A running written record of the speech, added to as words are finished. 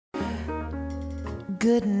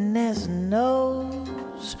goodness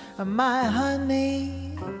knows my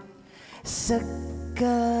honeysuckle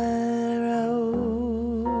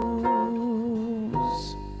rose.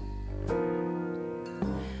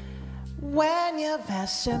 When you're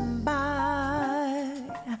passing by,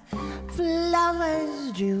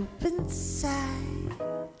 flowers droop inside,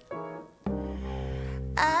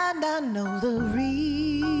 and I know the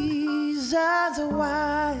reasons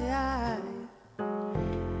why.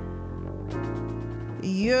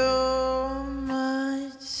 You're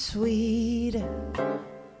much sweeter,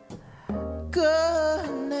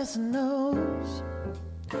 goodness knows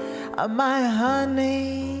my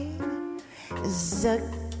honeysuckle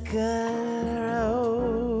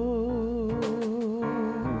rose.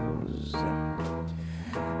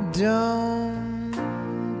 Don't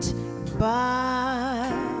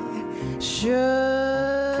buy sugar,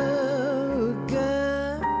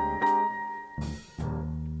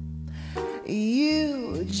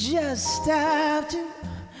 you just have to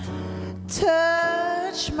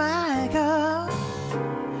touch my cup.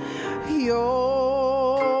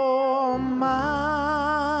 You're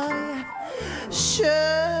my sugar.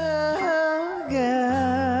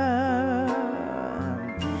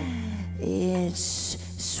 It's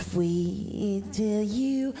sweet till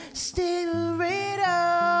you stir it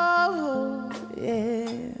up, yeah.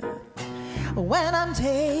 When I'm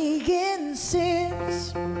taking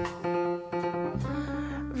sips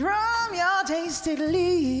from your tasted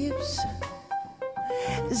lips,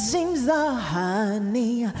 seems the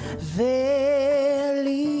honey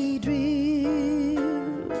fairly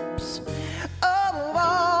drips.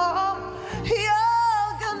 Oh,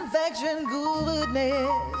 your confection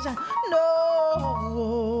goodness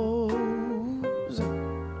knows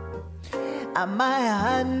my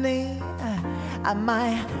honey,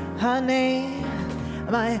 my honey,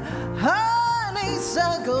 my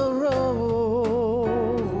honeysuckle rose.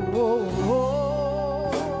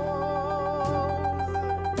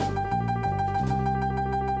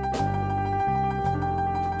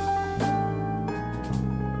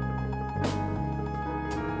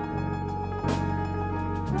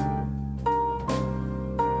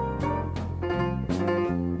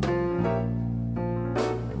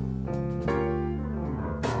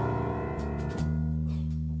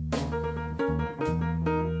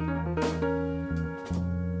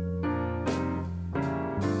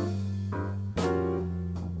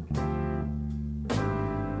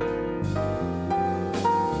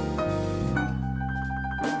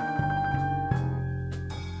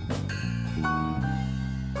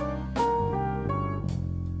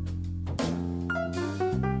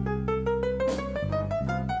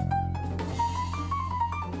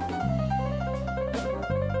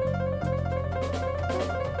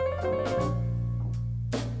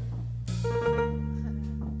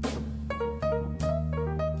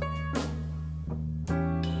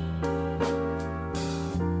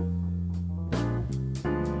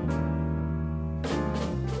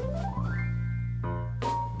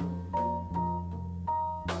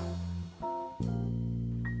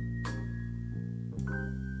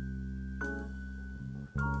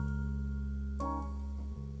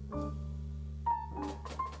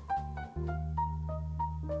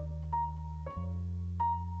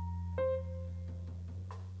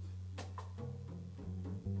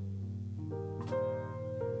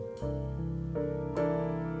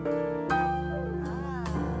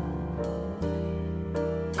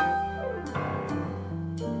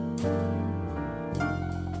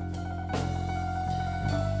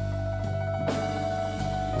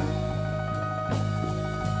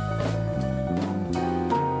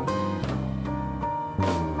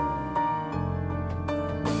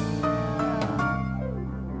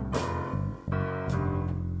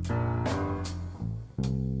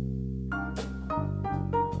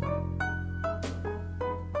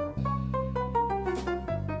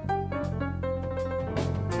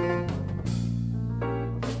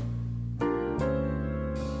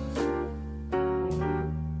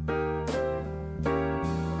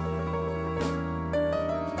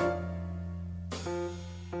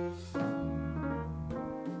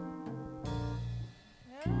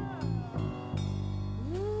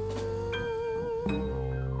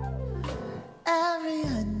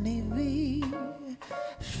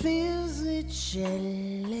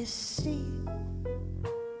 Jealousy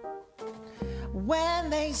when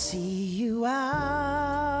they see you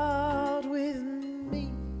out with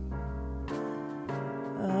me.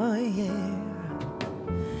 Oh yeah,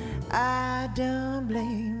 I don't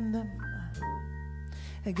blame them.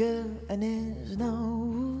 Goodness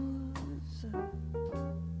knows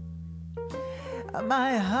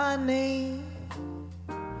my honey,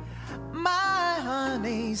 my honey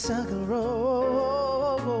honeysuckle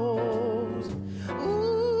rose.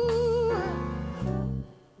 Ooh,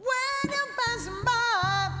 when you pass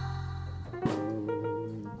by,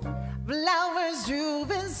 flowers droop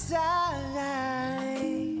inside,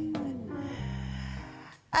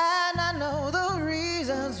 and I know the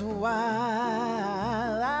reasons why.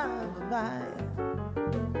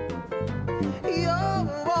 You're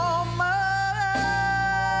warmer,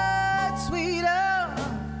 sweeter,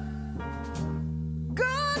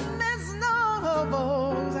 goodness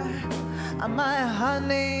knows.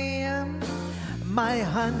 My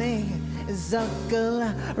honeysuckle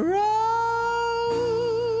rose.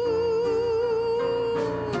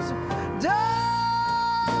 Don't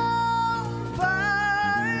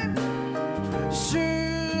find sugar.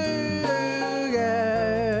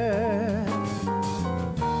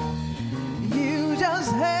 You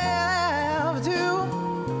just have to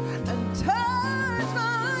touch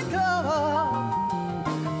my cup.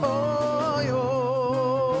 Oh,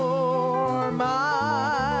 you're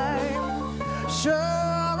my sugar.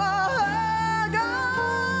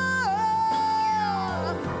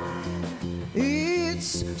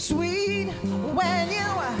 It's sweet when you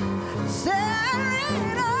say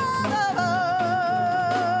it all.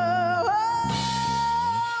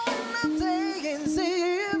 I'm taking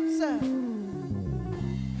sips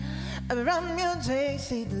from your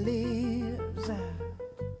tasty lips.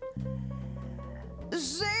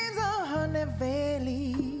 Shades of honey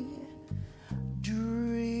valley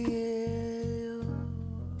drill.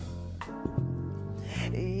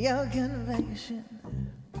 Your confession,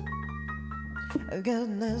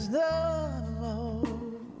 goodness knows.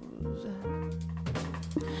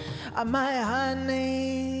 My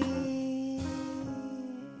honey,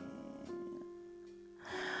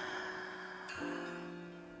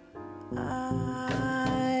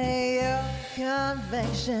 your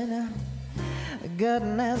confession,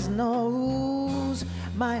 goodness knows.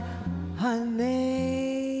 My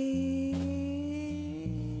honey.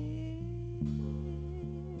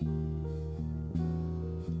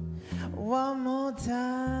 One more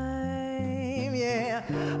time, yeah.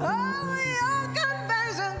 Oh, your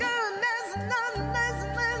confession, goodness,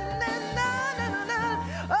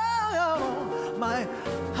 oh, my